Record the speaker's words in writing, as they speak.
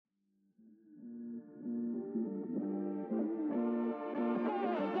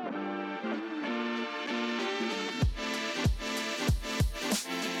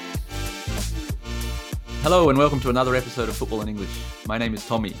Hello and welcome to another episode of Football in English. My name is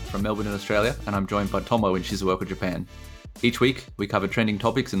Tommy from Melbourne in Australia and I'm joined by Tomo in Shizuoka, Japan. Each week we cover trending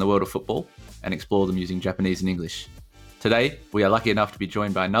topics in the world of football and explore them using Japanese and English. Today we are lucky enough to be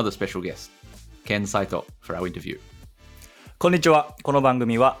joined by another special guest, Ken Saito, for our interview. こんにちは。この番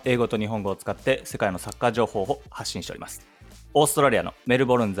組は英語と日本語を使って世界のサッカー情報を発信しております。オーストラリアのメル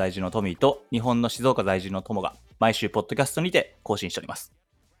ボルン在住のトミーと日本の静岡在住のトモが毎週ポッドキャストにて更新しております。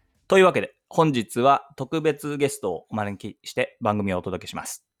というわけで本日は特別ゲストをお招きして番組をお届けしま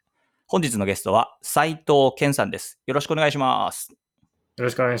す。本日のゲストは斉藤健さんです。よろしくお願いします。よろ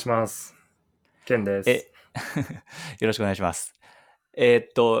しくお願いします。ケンです。よろしくお願いします。今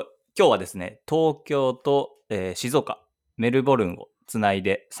日はですね、東京と、静岡、メルボルンをつない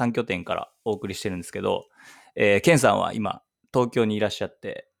で3拠点からお送りしてるんですけど、ケンさんは今東京にいらっしゃっ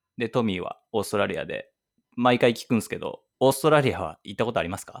て、でトミーはオーストラリアで、毎回聞くんですけど、オーストラリアは行ったことあり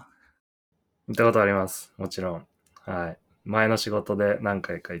ますか？行ったことあります。もちろん。はい。前の仕事で何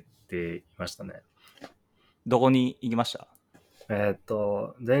回か行っていましたね。どこに行きました？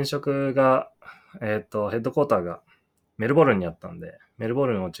前職が、ヘッドコーターがメルボルンにあったんで、メルボ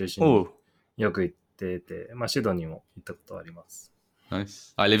ルンを中心によく行ってて、まあシドニーも行ったことあります。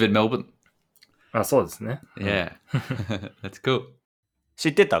Nice. I live in Melbourne. あ、そうですね。Yeah. That's cool. 知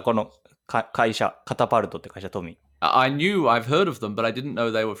ってた？この会社、カタパルトって会社、トミー。I knew I've heard of them, but I didn't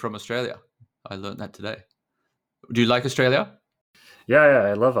know they were from Australia. I learned that today. Do you like Australia? Yeah,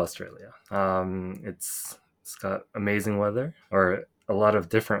 I love Australia. It's got amazing weather, or a lot of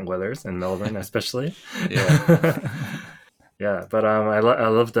different weathers in Melbourne, especially. Yeah. Yeah, but I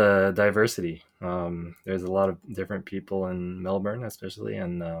love the diversity. There's a lot of different people in Melbourne, especially,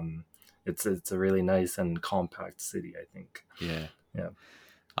 and it's a really nice and compact city, I think. Yeah.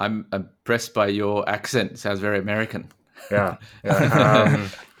 I'm impressed by your accent. It sounds very American. Yeah.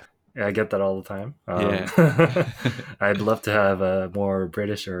 Yeah, I get that all the time. Yeah. I'd love to have a more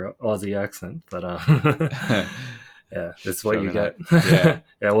British or Aussie accent, but yeah, that's what you get. Yeah.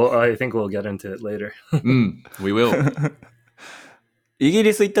 Yeah, well, I think we'll get into it later. We will. イギ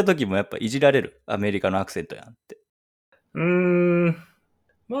リス行った時もやっぱいじられるアメリカのアクセントやんって。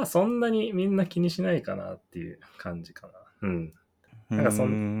まあそんなにみんな気にしないかなっていう感じかな。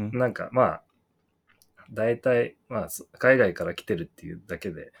なんかまあ大体まあ海外から来てるっていうだ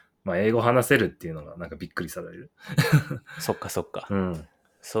けで、まあ英語話せるっていうのがなんかびっくりされる。そっか。そ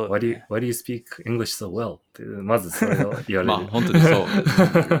う。Why do you speak English so well? ってまずそれを言われる。まあ本当にそう。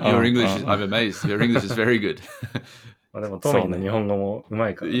Your English, I'm amazed. Your English is very good. まあでもトミーの日本語もうま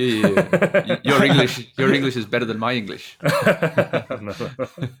いから。Yeah. Your English is better than my English.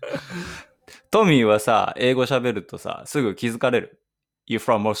 トミーはさ、英語喋るとさ、すぐ気づかれる。You're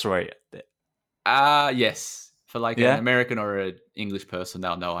from Australia って。Yes. For like an American or an English person,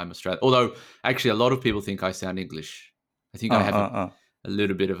 they'll know I'm Australian. Although, actually, a lot of people think I sound English. I think I have a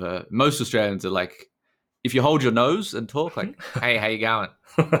little bit of a... Most Australians are like, if you hold your nose and talk, like, hey, how you going?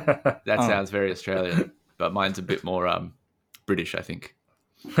 That sounds very Australian. But mine's a bit more British, I think.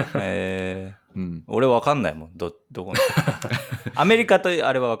 俺わかんないもん、どこの。アメリカと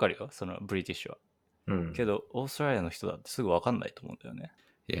あれはわかるよ、そのブリティッシュは。けど、オーストラリアの人だってすぐわかんないと思うんだよね。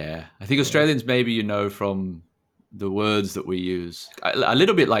Yeah, I think Australians maybe you know from the words that we use. A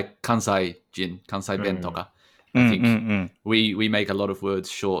little bit like Kansai Jin, Kansai Ben toka. I think we make a lot of words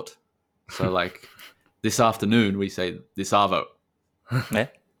short. So like this afternoon we say this arvo. Yeah,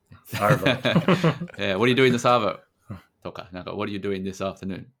 what are you doing this arvo? Toka. What are you doing this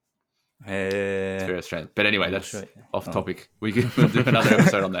afternoon? It's very Australian. But anyway, that's off topic. We can do another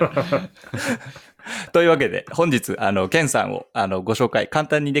episode on that. というわけで本日ケンさんをご紹介簡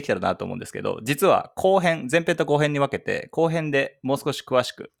単にできたらなと思うんですけど、実は前編と後編に分けて、後編でもう少し詳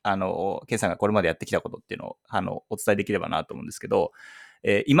しくケンさんがこれまでやってきたことっていうのをお伝えできればなと思うんですけど、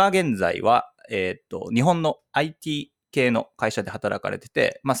今現在は日本の IT 系の会社で働かれて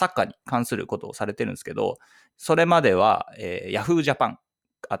て、まあサッカーに関することをされてるんですけど、それまではYahoo Japan、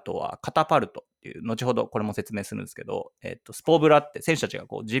あとはカタパルトっていう後ほどこれも説明するんですけど、スポーブラって選手たちが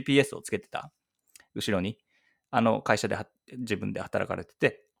こう GPS をつけてた後ろに会社で自分で働かれて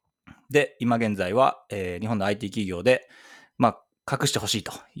て、で今現在は、日本の IT 企業でまあ隠してほしい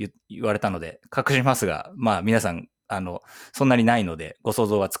と言われたので隠しますが、まあ皆さんそんなにないのでご想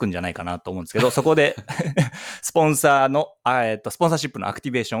像はつくんじゃないかなと思うんですけど、そこでスポンサーシップのアクテ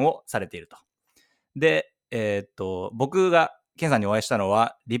ィベーションをされていると。で僕がケンさんにお会いしたの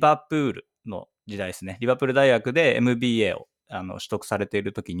はリバプールの時代ですね。リバプール大学で MBA を取得されてい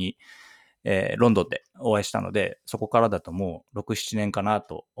る時に、ロンドンでお会いしたので、そこからだともう 6,7 年かな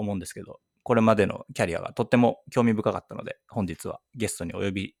と思うんですけど、これまでのキャリアがとっても興味深かったので、本日はゲストにお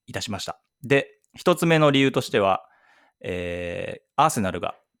呼びいたしました。で、一つ目の理由としては、アーセナル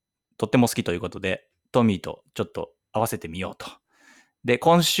がとっても好きということで、トミーとちょっと合わせてみようと。で、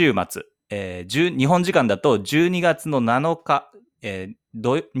今週末、日本時間だと12月の7日、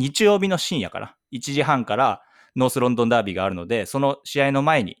日曜日の深夜から1時半からノースロンドンダービーがあるので、その試合の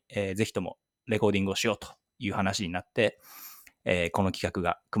前に、ぜひともレコーディングをしようという話になって、この企画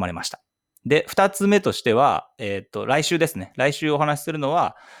が組まれました。で、2つ目としては、来週ですね。来週お話しするの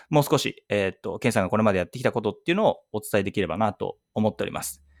は、もう少し、ケンさんがこれまでやってきたことっていうのをお伝えできればなと思っておりま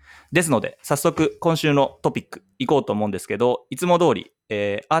す。ですので、早速今週のトピック行こうと思うんですけど、いつも通り、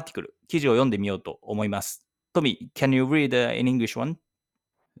アーティクル、記事を読んでみようと思います。トミー、can you read an English one?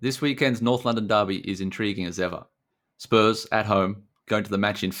 This weekend's North London derby is intriguing as ever. Spurs, at home, going to the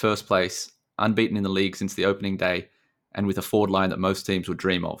match in first place, unbeaten in the league since the opening day, and with a forward line that most teams would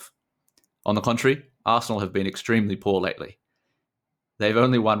dream of. On the contrary, Arsenal have been extremely poor lately. They've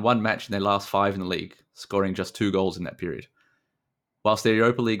only won one match in their last 5 in the league, scoring just 2 goals in that period. Whilst their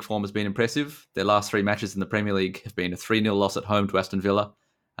Europa League form has been impressive, their last 3 matches in the Premier League have been a 3-0 loss at home to Aston Villa,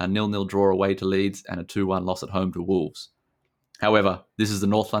 a 0-0 draw away to Leeds, and a 2-1 loss at home to Wolves. However, this is the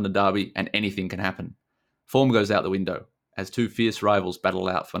North London derby and anything can happen. Form goes out the window, as 2 fierce rivals battle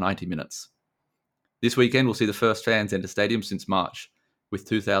out for 90 minutes. This weekend will see the first fans enter stadiums since March, with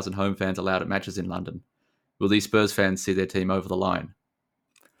 2,000 home fans allowed at matches in London. Will these Spurs fans see their team over the line?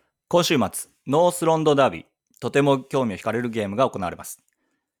 今週末、ノースロンドンダービー、とても興味を惹かれるゲームが行われます。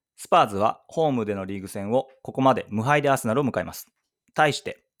スパーズはホームでのリーグ戦をここまで無敗でアーセナルを迎えます。対し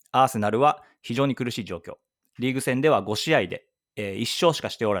てアーセナルは非常に苦しい状況。リーグ戦では5試合で、1勝しか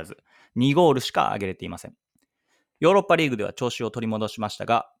しておらず、2ゴールしか挙げれていません。ヨーロッパリーグでは調子を取り戻しました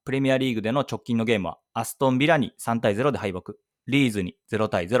が、プレミアリーグでの直近のゲームはアストンビラに3対0で敗北、リーズに0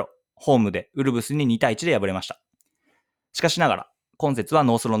対0、ホームでウルブスに2対1で敗れました。しかしながら、今節は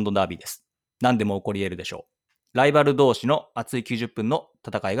ノースロンドンダービーです。何でも起こり得るでしょう。ライバル同士の熱い90分の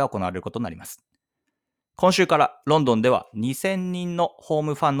戦いが行われることになります。今週からロンドンでは2000人のホー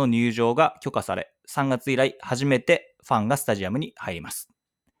ムファンの入場が許可され、3月以来初めてファンがスタジアムに入ります。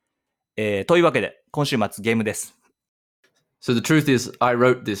というわけで、今週末ゲームです。So the truth is, I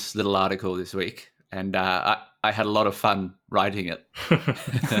wrote this little article this week, and I had a lot of fun writing it.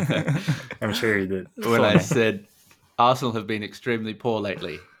 I'm sure you did. When I said, Arsenal have been extremely poor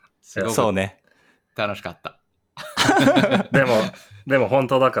lately. そうね。楽しかった。でも本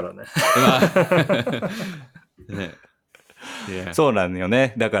当だからね。ねそうなんよ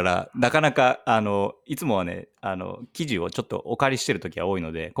ね。だから、なかなか、いつもはね、記事をちょっとお借りしてるときは多い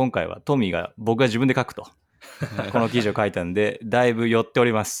ので、今回はトミーが僕が自分で書くと。この記事を書いたんで、だいぶ寄ってお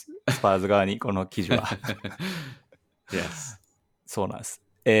ります。スパーズ側に、この記事は。yes. そうなんです。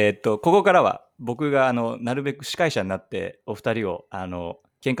ここからは僕がなるべく司会者になって、お二人を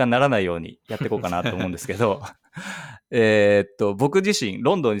喧嘩にならないようにやっていこうかなと思うんですけど、僕自身、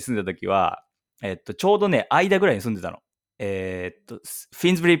ロンドンに住んでた時は、ちょうどね、間ぐらいに住んでたの。フィ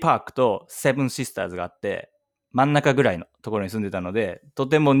ンズブリーパークとセブンシスターズがあって、真ん中ぐらいのところに住んでたので、と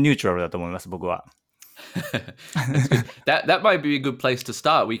てもニュートラルだと思います、僕は。that might be a good place to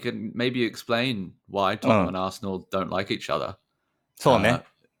start. We can maybe explain why Tottenham and Arsenal don't like each other. そうね。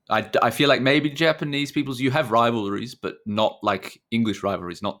I feel like maybe Japanese people's, you have rivalries, but not like English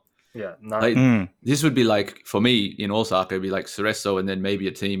rivalries. Not Yeah, like, this would be like, for me in Osaka, it'd be like Cerezo and then maybe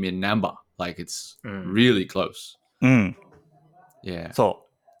a team in Namba. Like it's really close. うん。Yeah. そ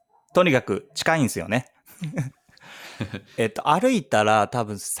う。とにかく近いんですよね。歩いたら多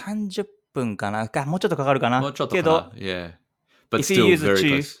分30分かな。もうちょっとかかるかな。もうちょっとけど、yeah. But if you still use very choose,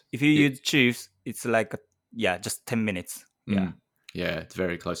 close. if you use choose, it's like, just 10 minutes. Yeah. Yeah, it's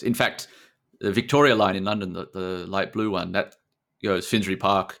very close. In fact, the Victoria line in London, the light blue one, that goes Finsbury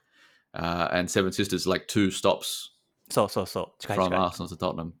Park and Seven Sisters, like 2 stops そうそうそう。近い from 近い。 Arsenal to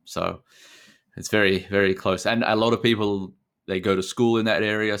Tottenham. So it's very, very close. And a lot of people, they go to school in that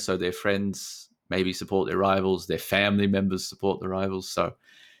area, so their friends maybe support their rivals, their family members support the rivals. So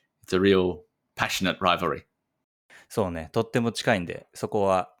it's a real passionate rivalry. そうね。とっても近いんで、そこ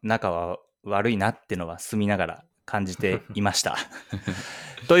は仲は悪いなっていうのは住みながら感じていました。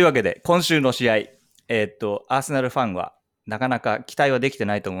というわけで、今週の試合、アーセナルファンはなかなか期待はできて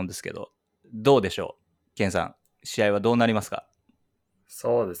ないと思うんですけど、どうでしょう、ケンさん。試合はどうなりますか？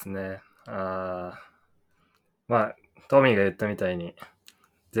そうですね。まあ、トミーが言ったみたいに、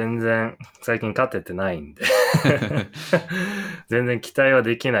全然最近勝ててないんで、全然期待は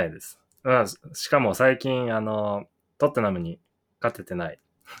できないです。しかも最近、トッテナムに勝ててない。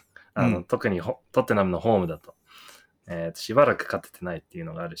特にトッテナムのホームだと、しばらく勝ててないっていう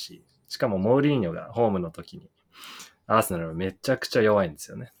のがあるし、しかもモーリーニョがホームの時に、アーセナルはめちゃくちゃ弱いんで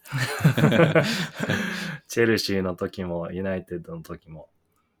すよね。チェルシーの時も、ユナイテッドの時も。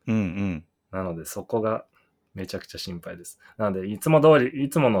うんうん。なので、そこがめちゃくちゃ心配です。なので、いつも通り、い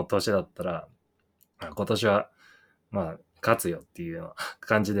つもの年だったら、今年は、まあ、勝つよっていうような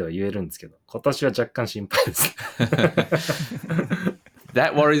感じでは言えるんですけど、今年は若干心配です。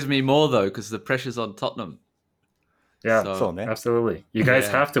That worries me more though, because the pressure's on Tottenham. Yeah, So, ne? absolutely. You guys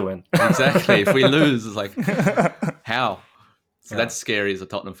have to win. Exactly. If we lose, it's like, how? So Yeah. that's scary as a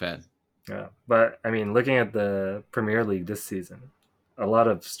Tottenham fan. Yeah, but I mean, looking at the Premier League this season, a lot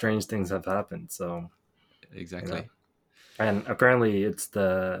of strange things have happened. So Exactly. And apparently it's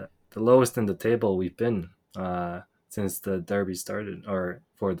the lowest in the table we've been since the derby started, or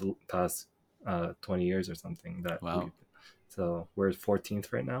for the past 20 years or something. Wow. So we're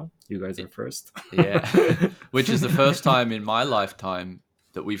 14th right now. You guys are first. Yeah. Which is the first time in my lifetime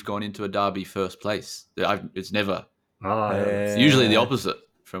that we've gone into a derby first place. It's never. It's usually the opposite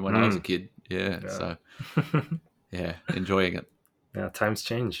from when I was a kid. Yeah. So, yeah, enjoying it. Yeah, times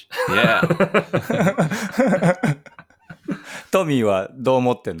change. Yeah. トミーはどう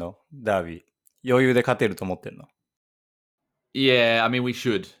思ってんの？ダービー。余裕で勝てると思ってんの？ Yeah, I mean, we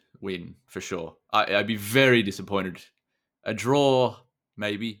should win for sure. I'd be very disappointed. A draw,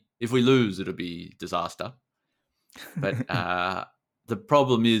 maybe. If we lose, it'll be disaster. But the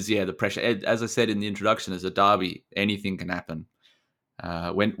problem is, the pressure. As I said in the introduction, as a derby, anything can happen.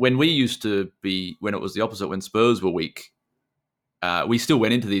 When we used to be, when it was the opposite, when Spurs were weak, we still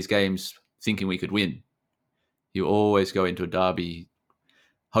went into these games thinking we could win. You always go into a derby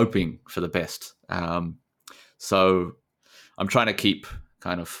hoping for the best. So I'm trying to keep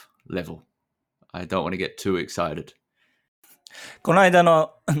kind of level. I don't want to get too excited. この間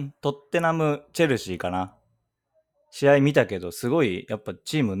のトッテナム・チェルシーかな。試合見たけど、すごいやっぱ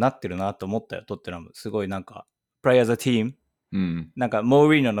チームになってるなと思ったよ、トッテナム。すごいなんか、プレイヤーズチーム。なんか、モ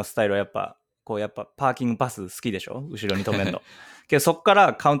ーリーノのスタイルはやっぱパーキングパス好きでしょ？後ろに止めるの。けどそっか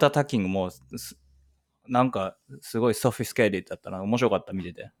らカウンタータッキングも、なんかすごいソフィスケーティだったな。面白かった、見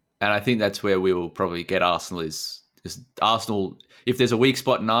てて。And I think that's where we will probably get Arsenal is Arsenal, if there's a weak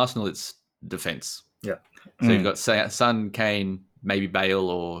spot in Arsenal, it's defence. Yeah. So you've got Son, Kane, maybe Bale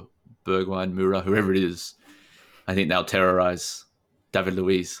or Bergwijn, Moura, whoever it is. I think they'll terrorize David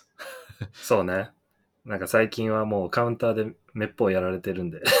Luiz. そうね。なんか最近はもうカウンターでめっぽうやられてる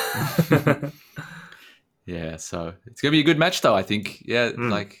んで。Yeah, so it's going to be a good match though, I think. Yeah,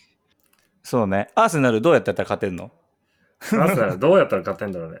 like... そうね。アーセナルどうやってやったら勝てるの？アーセナルどうやったら勝て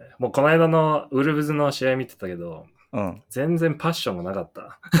んだろうね。もうこの間のウルブズの試合見てたけど、全然パッションもなかっ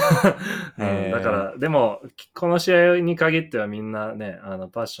た。だから、でも、この試合に限ってはみんなね、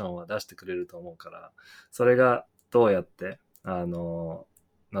パッションは出してくれると思うから、それがどうやって、なん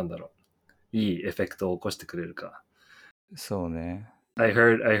だろう、いいエフェクトを起こしてくれるか。そうね。I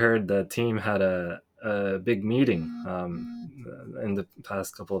heard the team had a big meeting in the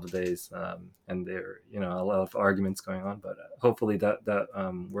past couple of days, and there, a lot of arguments going on. But hopefully that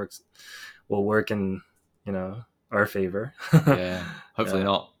will work in, our favor. Yeah, hopefully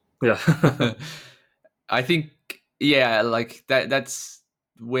not. Yeah. I think, like that's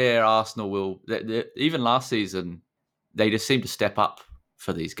where Arsenal will. Even last season, they just seem to step up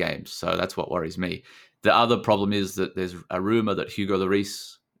for these games. So that's what worries me. The other problem is that there's a rumor that Hugo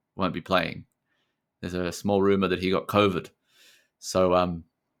Lloris won't be playing. There's a small rumor that he got COVID. So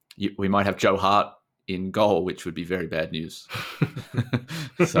we might have Joe Hart in goal, which would be very bad news.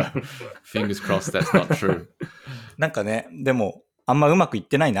 So fingers crossed that's not true. なんかね、でもあんまうまくいっ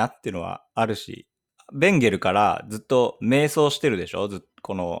てないなっていうのはあるし、ベンゲルからずっと迷走してるでしょ？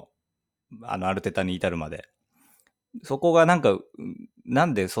このアルテタに至るまで。そこがな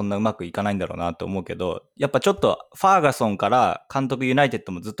んでそんなうまくいかないんだろうなと思うけど、やっぱちょっとファーガソンから監督ユナイテッ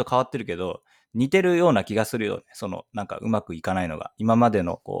ドもずっと変わってるけど、似てるような気がするよね。うまくいかないのが。今まで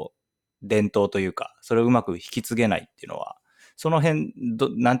の伝統というか、それをうまく引き継げないっていうのは、その辺、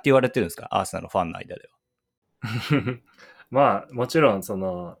なんて言われてるんですか？アーセナルのファンの間では。まあ、もちろん、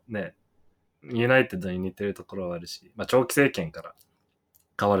ユナイテッドに似てるところはあるし、長期政権から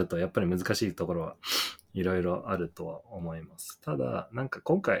変わると、やっぱり難しいところはいろいろあるとは思います。ただ、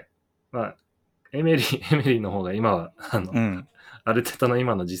今回、エメリーの方が今は、アルテタの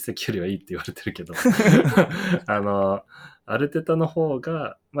今の実績よりはいいって言われてるけど、アルテタの方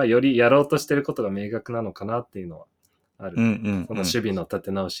が、よりやろうとしてることが明確なのかなっていうのはある。この守備の立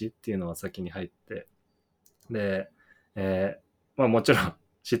て直しっていうのは先に入って、で、もちろん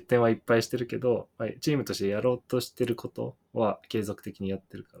失点はいっぱいしてるけど、チームとしてやろうとしてることは継続的にやっ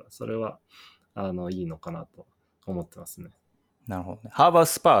てるから、それはいいのかなと思ってますね。なるほどね。How about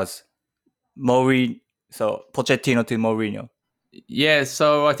Spurs? Maury So, Pochettino to Mourinho. Yeah,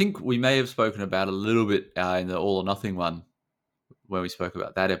 so I think we may have spoken about a little bit in the All or Nothing one when we spoke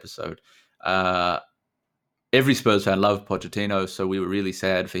about that episode. Every Spurs fan loved Pochettino, so we were really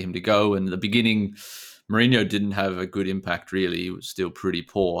sad for him to go. And in the beginning, Mourinho didn't have a good impact, really. He was still pretty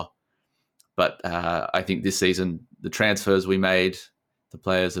poor. But I think this season, the transfers we made, the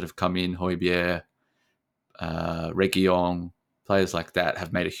players that have come in, Højbjerg, Reguilon, players like that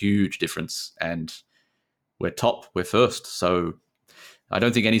have made a huge difference. And we're top, we're first. So I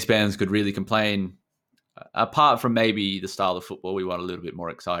don't think any fans could really complain. Apart from maybe the style of football, we want a little bit more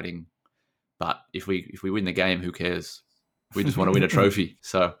exciting. But if we win the game, who cares? We just want to win a trophy.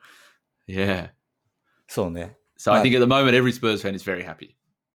 So, yeah. そうね。 So I think at the moment, every Spurs fan is very happy.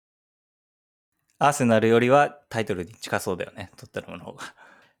 アーセナルよりはタイトルに近そうだよね。取ったの方が。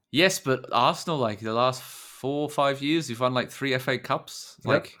Yes, but Arsenal, like the last 4 or 5 years, you've won like 3 FA Cups.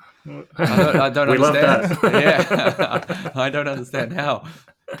 Like, I don't We love understand. that. Yeah, I don't understand how.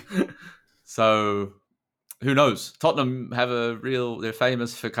 So, who knows? Tottenham they're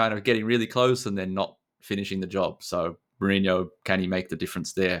famous for kind of getting really close and then not finishing the job. So, Mourinho, can he make the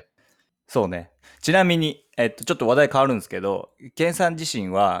difference there? そうね。ちなみに、ちょっと話題変わるんですけど、ケンさん自身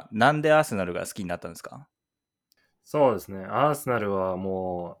はなんでアーセナルが好きになったんですか？そうですね。アーセナルは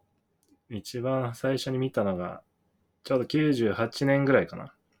もう、一番最初に見たのが、ちょうど98年ぐらいか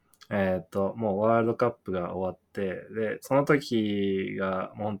な。もうワールドカップが終わって、で、その時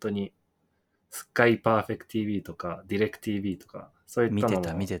がもう本当に、スカイパーフェクト TV とか、ディレク TV とか、そういったの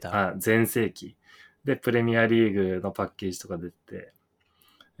も見てた。全盛期。で、プレミアリーグのパッケージとか出て、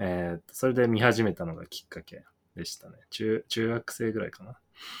それで見始めたのがきっかけでしたね。中学生ぐらいかな。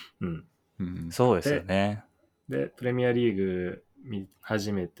うん。そうですよね。で、プレミアリーグ見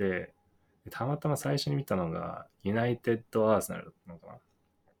始めて、たまたま最初に見たのが、ユナイテッド・アーセナルだったのか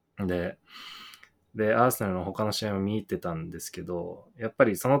な。で、アーセナルの他の試合も見てたんですけど、やっぱ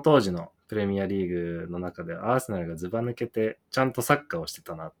りその当時のプレミアリーグの中でアーセナルがずば抜けて、ちゃんとサッカーをして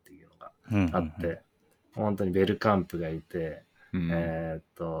たなっていうのがあって、本当にベルカンプがいて、なん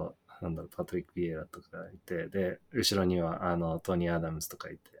だろう、パトリック・ビエラとかいて、で、後ろにはトニー・アダムスとか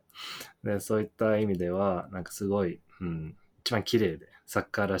いて、で、そういった意味では、なんかすごい、一番綺麗で、サッ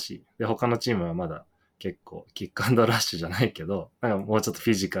カーらしい。で、他のチームはまだ結構、キックアンドラッシュじゃないけど、なんかもうちょっと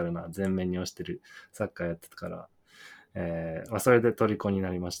フィジカルな、全面に押してるサッカーやってたから、それで虜にな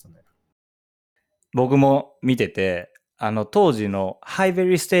りましたね。僕も見てて、当時のハイベ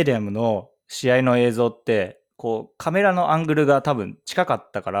リースタジアムの試合の映像って、こうカメラのアングルが多分近か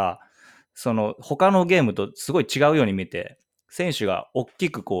ったから、その他のゲームとすごい違うように見て、選手が大き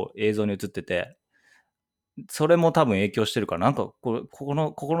くこう映像に映ってて、それも多分影響してるから、なんかここ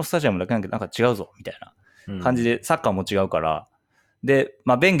のスタジアムだけなんか違うぞみたいな感じで、サッカーも違うから、で、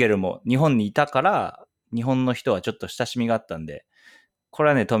ベンゲルも日本にいたから、日本の人はちょっと親しみがあったんで、これ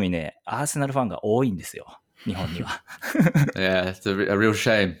はね、トミね、アーセナルファンが多いんですよ、日本には。Yeah, it's a real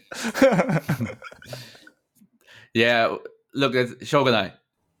shame. Yeah, look, しょうがない。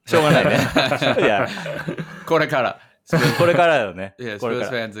しょうがないね。いや、これから。これからだよね。Yeah, Spurs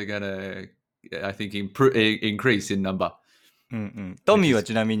fans are gonna, I think, increase in number. トミーは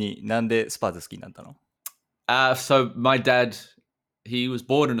ちなみになんでスパーズ好きになったの？ So my dad, he was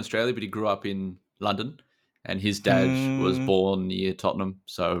born in Australia, but he grew up in London, and his dad was born near Tottenham,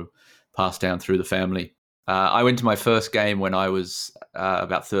 so passed down through the family. I went to my first game when I was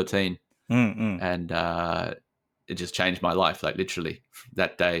about 13, and it just changed my life, like literally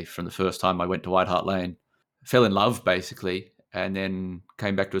that day. From the first time I went to White Hart Lane, fell in love basically, and then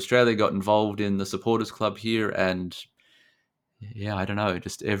came back to Australia, got involved in the supporters club here, and yeah, I don't know,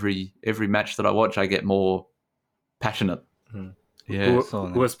 just every match that I watch, I get more passionate. Yeah.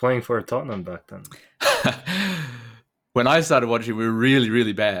 Who was playing for Tottenham back then? When I started watching, we were really,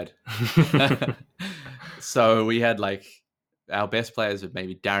 really bad. So we had like our best players were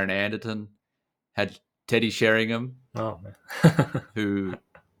maybe Darren Anderton, had Teddy Sheringham, who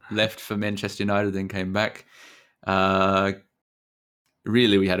left for Manchester United and came back.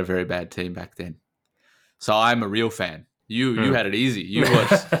 Really, we had a very bad team back then. So I'm a real fan. You had it easy. You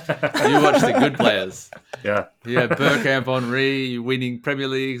watched the good players. Yeah. Yeah, Bergkamp, Henry, winning Premier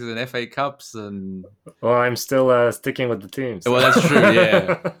Leagues and FA Cups, and well, I'm still sticking with the team. So. Well, that's true.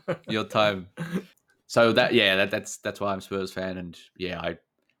 Yeah, your time. So that's why I'm a Spurs fan, and yeah,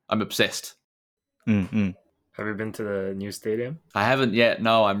 I'm obsessed. Have you been to the new stadium? I haven't yet.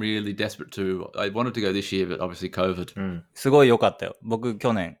 No, I'm really desperate to. I wanted to go this year, but obviously COVID. すごい良かったよ。僕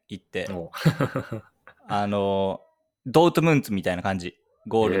去年行って、ドートムンツみたいな感じ、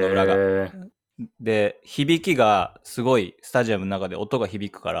ゴールの裏が。で、響きがすごいスタジアムの中で音が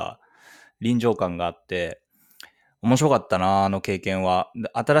響くから、臨場感があって、面白かったな、あの経験は。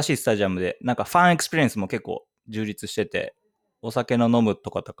新しいスタジアムで、なんかファンエクスペリエンスも結構充実してて、お酒の飲むと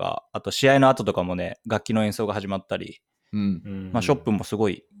か、あと試合の後とかもね、楽器の演奏が始まったり、まあショップもすご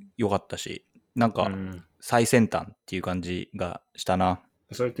い良かったし、なんか最先端っていう感じがしたな。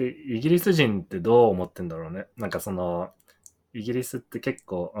それってイギリス人ってどう思ってんだろうね。なんかその、イギリスって結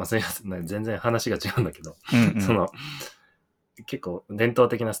構、すいません、全然話が違うんだけど、その、結構伝統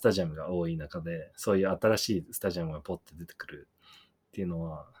的なスタジアムが多い中で、そういう新しいスタジアムがポッて出てくるっていうの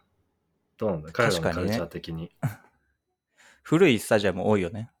は、どうなんだ、彼らのカルチャー的に。古いスタジアム多いよ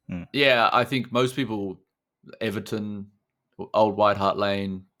ね。Yeah, I think most people, Everton, Old White Hart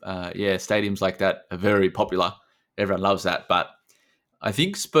Lane, stadiums like that are very popular. Everyone loves that. But I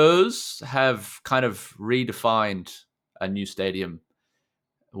think Spurs have kind of redefined a new stadium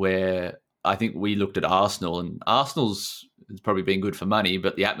where I think we looked at Arsenal, and Arsenal's has probably been good for money,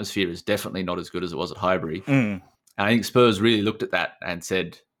 but the atmosphere is definitely not as good as it was at Highbury. And I think Spurs really looked at that and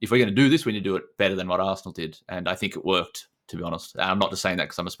said, if we're going to do this, we need to do it better than what Arsenal did. And I think it worked, to be honest. I'm not just saying that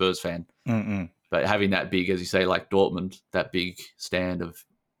because I'm a Spurs fan. But having that big, as you say, like Dortmund, that big stand of,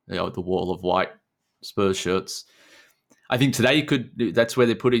 the wall of white Spurs shirts. I think today that's where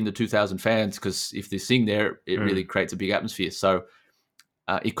they're putting the 2,000 fans, because if they sing there, it really creates a big atmosphere. So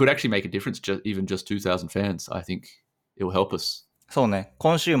it could actually make a difference, even just 2,000 fans. I think it will help us. そうね、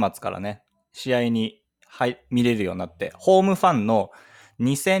今週末からね、試合に見れるようになって、ホームファンの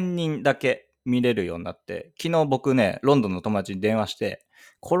2000人だけ見れるようになって、昨日僕ね、ロンドンの友達に電話して、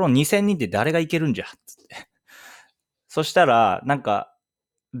この2000人って誰が行けるんじゃつって。そしたら、なんか、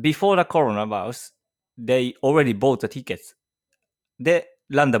before the coronavirus, they already bought the tickets. で、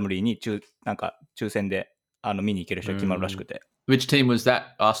ランダムリーになんか抽選で見に行ける人が決まるらしくて。Which team was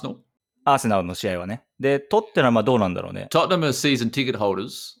that? Arsenal? アーセナルの試合はね。で、トッテナムはどうなんだろうね。Tottenham are season ticket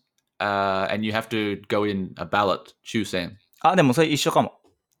holders, and you have to go in a ballot, 抽選。でもそれ一緒かも。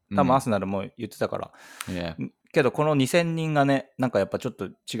多分アーセナルも言ってたから。けどこの2000人がね、なんかやっぱちょっと違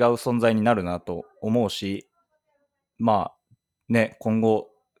う存在になるなと思うし、まあね、今後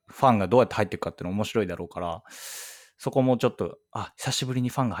ファンがどうやって入っていくかっていうの面白いだろうから、そこもちょっと、久しぶりに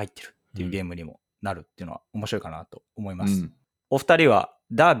ファンが入ってるっていうゲームにもなるっていうのは面白いかなと思います。お二人は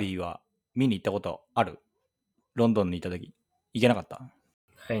ダービーは見に行ったことある？ロンドンにいた時行けなかった？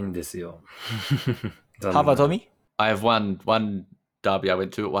ないんですよ。How about Tommy? I have one derby I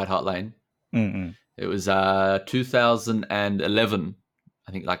went to at White Hart Lane. It was 2011,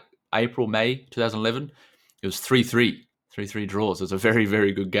 I think like April, May 2011. It was 3-3 draws. It was a very,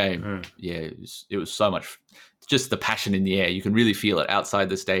 very good game. Yeah, it was so much. Just the passion in the air. You can really feel it outside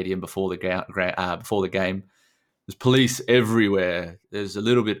the stadium before the game. There's police everywhere. There's a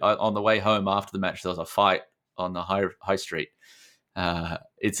little bit on the way home after the match. There was a fight on the high street.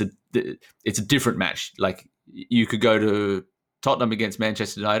 It's a different match. Like you could go to Tottenham against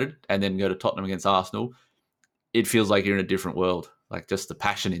Manchester United and then go to Tottenham against Arsenal. It feels like you're in a different world. Like just the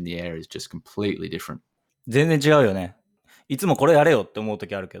passion in the air is just completely different. 全然違うよね。いつもこれやれよって思う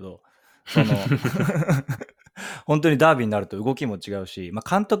時あるけど、本当にダービーになると動きも違うし、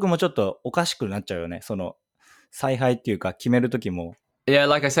監督もちょっとおかしくなっちゃうよね。采配っていうか決める時も。Yeah,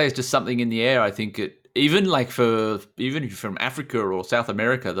 like I say, it's just something in the air. I think even from Africa or South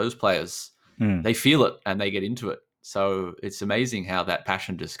America, those players, they feel it and they get into it. So it's amazing how that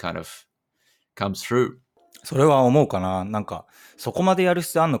passion just kind of comes through. それは思うかな。なんかそこまでやる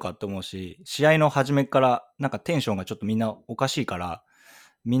必要あんのかって思うし、試合の始めからなんかテンションがちょっとみんなおかしいから、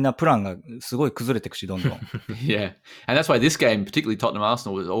みんなプランがすごい崩れていくし、どんどん。Yeah, and that's why this game, particularly Tottenham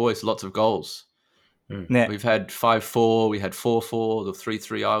Arsenal, was always lots of goals. ね。We've had 5-4, we had 4-4, the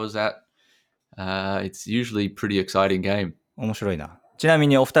 3-3 I was at. It's usually pretty exciting game. 面白いな。ちなみ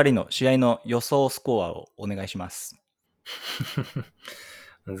にお二人の試合の予想スコアをお願いします。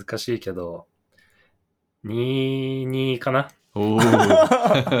難しいけど、2-2かな。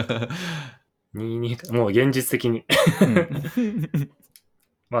2-2もう現実的に。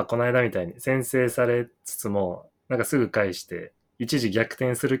この間みたいに先制されつつも、なんかすぐ返して、一時逆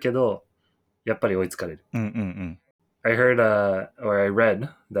転するけど、やっぱり追いつかれる。I heard or I read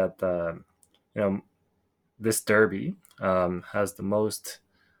that this derby has the most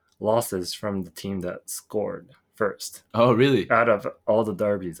losses from the team that scored first. Oh, really? Out of all the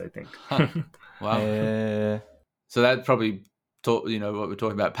derbies, I think. Wow. So that probably what we're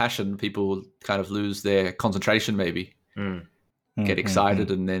talking about, passion. People kind of lose their concentration, maybe. Get excited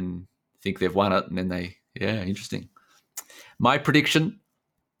and then think they've won it, and then interesting. My prediction,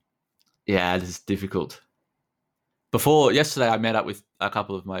 this is difficult. Yesterday, I met up with a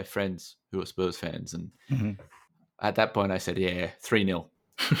couple of my friends who are Spurs fans, and at that point, I said, 3-0.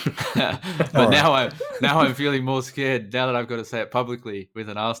 But now I'm feeling more scared now that I've got to say it publicly with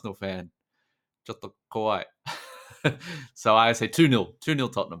an Arsenal fan. ちょっと怖い。So I say 2-0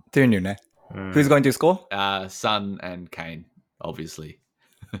 Tottenham. 2-0ね。Who's going to score? Son and Kane, obviously.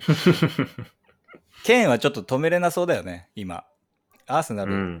 ケインはちょっと止めれなそうだよね、今。アーセナ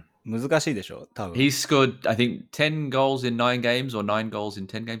ル、難しいでしょ、多分。He's scored, I think, 10 goals in 9 games or 9 goals in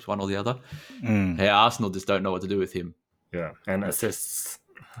 10 games, one or the other. Hey, Arsenal just don't know what to do with him. Yeah, and assists.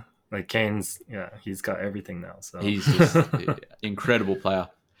 Like Kane's, he's got everything now. So he's just an incredible player.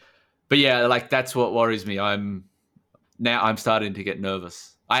 But yeah, like that's what worries me. I'm starting to get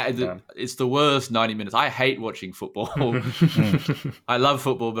nervous. It's the worst 90 minutes. I hate watching football. I love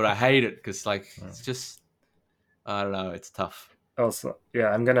football, but I hate it because like it's just I don't know. It's tough. Also,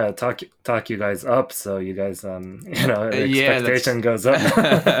 I'm gonna talk you guys up, so you guys the expectation goes up.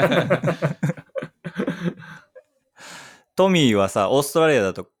 トミーはさ、オーストラリア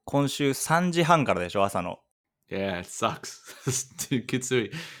だと今週3時半からでしょ、朝の。Yeah, it sucks. It's too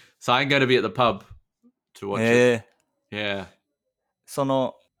kitsui. So I'm going to be at the pub to watch it. Yeah. そ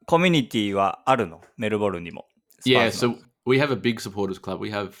のコミュニティはあるの？メルボルンにも。Yeah, so we have a big supporters club.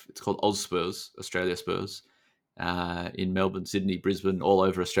 It's called Oz Spurs, Australia Spurs. In Melbourne, Sydney, Brisbane, all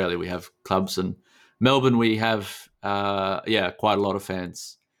over Australia we have clubs. And Melbourne we have, quite a lot of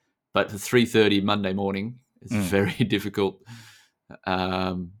fans. But for 3:30 Monday morning, it's very difficult.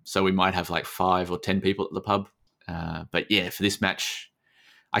 So we might have like 5 or 10 people at the pub. But yeah, for this match,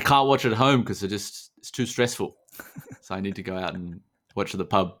 I can't watch it at home because it's too stressful. So I need to go out and watch at the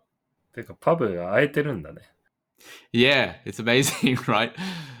pub. てかパブが空いてるんだね。Yeah, it's amazing, right?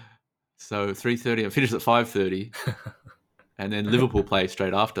 So 3:30, I finished at 5:30. And then Liverpool play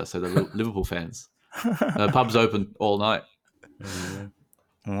straight after. So the Liverpool fans. The pub's open all night.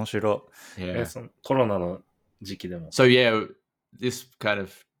 面白い。コロナの時期でも。So yeah, this kind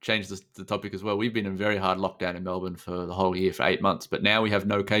of changed the topic as well. We've been in very hard lockdown in Melbourne for the whole year, for 8 months. But now we have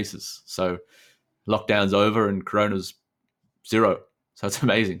no cases. So lockdown's over and Corona's 0. So it's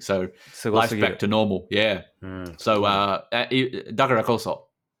amazing. So life's back to normal. Yeah. So だからこそ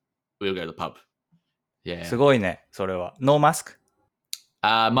we'll go to the pub. Yeah. すごいね、それは。No mask?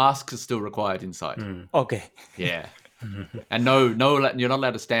 Masks are still required inside. Okay. Yeah. And no, you're not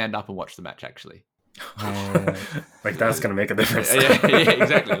allowed to stand up and watch the match, actually. Like that's going to make a difference. yeah,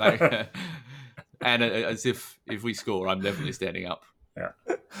 exactly. Like, and as if we score, I'm definitely standing up. Yeah.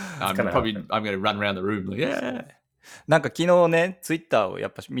 I'm going to run around the room. Like, yeah. なんか昨日ね、ツイッターをや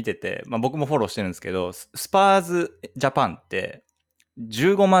っぱ見てて、僕もフォローしてるんですけど、スパーズジャパンって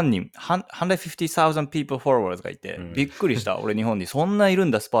15万人、150,000 people followers がいて、びっくりした。俺日本にそんないる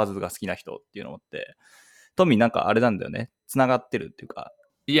んだ、スパーズが好きな人っていうのを思って。トミーなんかあれなんだよね。つながってるっていうか。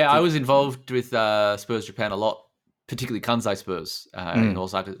Yeah, I was involved with Spurs Japan a lot, particularly Kansai Spurs in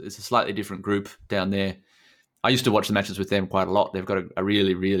Osaka. It's a slightly different group down there. I used to watch the matches with them quite a lot. They've got a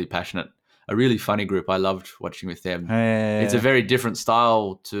really, really passionate, a really funny group. I loved watching with them. It's a very different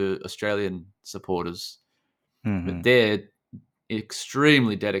style to Australian supporters, but they're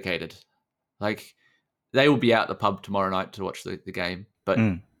extremely dedicated. Like, they will be out the pub tomorrow night to watch the game, but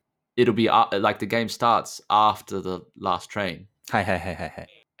it'll be like the game starts after the last train.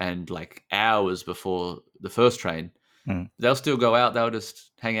 And like hours before the first train, they'll still go out. They'll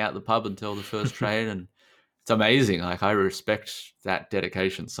just hang out at the pub until the first train, and it's amazing. Like, I respect that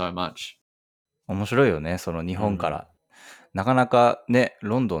dedication so much. 面白いよね、その日本から。なかなかね、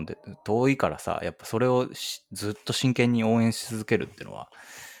ロンドンで遠いからさ、やっぱそれをずっと真剣に応援し続けるっていうのは。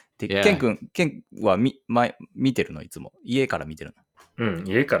で、ケンは見てるのいつも。家から見てるの。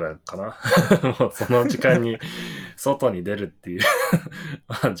家からかな。もうその時間に外に出るっていう。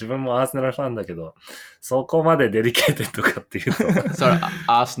自分もアーセナルファンだけど、そこまでデリケーテッドかっていうと。それ、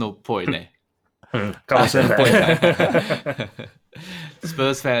アーセナルっぽいね。かもしれない。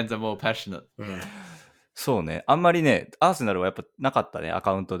Spurs fans are more passionate. そうね。あんまりね、アーセナルはやっぱなかったね。ア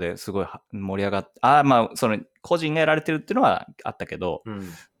カウントですごい盛り上がって。その個人がやられてるっていうのはあったけど、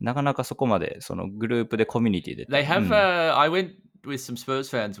なかなかそこまでそのグループでコミュニティで。They have, I went with some Spurs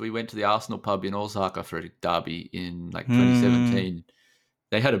fans. We went to the Arsenal pub in Osaka for a derby in like 2017.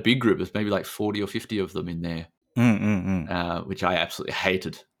 They had a big group. There's maybe like 40 or 50 of them in there, which I absolutely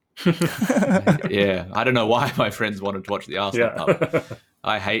hated. Yeah, I don't know why my friends wanted to watch the Arsenal pub.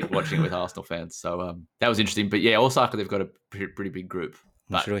 I hate watching with Arsenal fans. So that was interesting. But yeah, Osaka, they've got a pretty big group.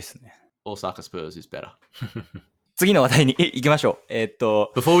 面白いですね。Osaka Spurs is better. 次の話題に行きましょう。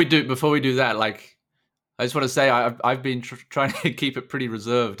Before we do that, like, I just want to say I've been trying to keep it pretty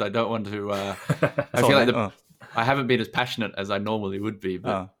reserved. I don't want to. I feel like I haven't been as passionate as I normally would be,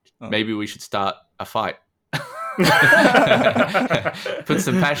 but maybe we should start a fight. Put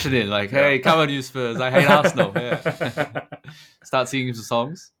some passion in, like, hey, come on, you Spurs, I hate Arsenal. Yeah. Start singing some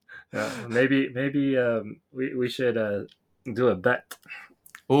songs. Maybe we should do a bet.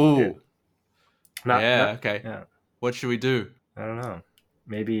 Oh, Not, okay. Yeah. What should we do? I don't know.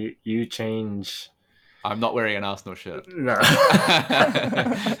 Maybe you change. I'm not wearing an Arsenal shirt. No.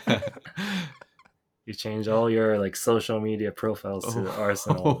 You change all your like social media profiles to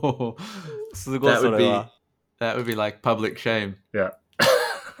Arsenal. That would be like public shame. Yeah.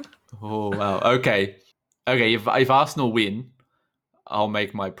 Oh wow. Okay. If Arsenal win, I'll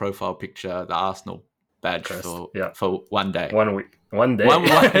make my profile picture the Arsenal badge for one day. 1 week. 1 day. One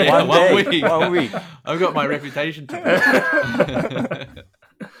week. 1 week. I've got my reputation to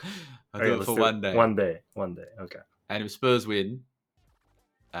I'll do it for 1 day. 1 day. Okay. And if Spurs win,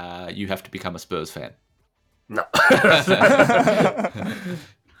 you have to become a Spurs fan. No.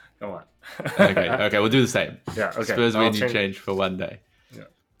 Come on. Okay, we'll do the same. Yeah, okay. Spurs win, you change for 1 day. Yeah.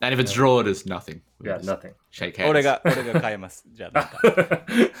 And if it's draw, there's nothing. Yeah, nothing. Shake hands. 俺が変えます。じゃあなんか。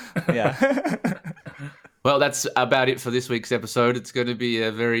Yeah. Well, that's about it for this week's episode. It's going to be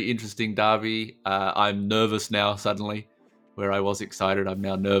a very interesting derby. I'm nervous now, suddenly. Where I was excited, I'm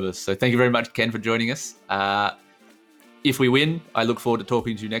now nervous. So thank you very much, Ken, for joining us. If we win, I look forward to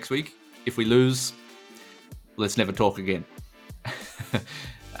talking to you next week. If we lose, let's never talk again.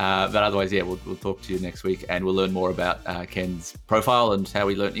 But otherwise, yeah, we'll talk to you next week and we'll learn more about Ken's profile and how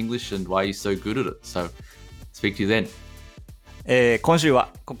he learned English and why he's so good at it. So speak to you then. 今週は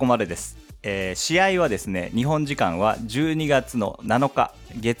ここまでです。試合はですね、日本時間は12月の7日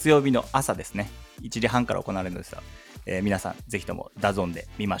月曜日の朝ですね、1時半から行われるのですが、皆さんぜひともダゾーンで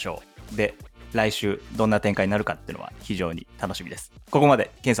見ましょう。で、来週どんな展開になるかっていうのは非常に楽しみです。ここま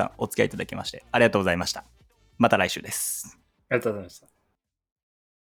でケンさんお付き合いいただきましてありがとうございました。また来週です。ありがとうございました。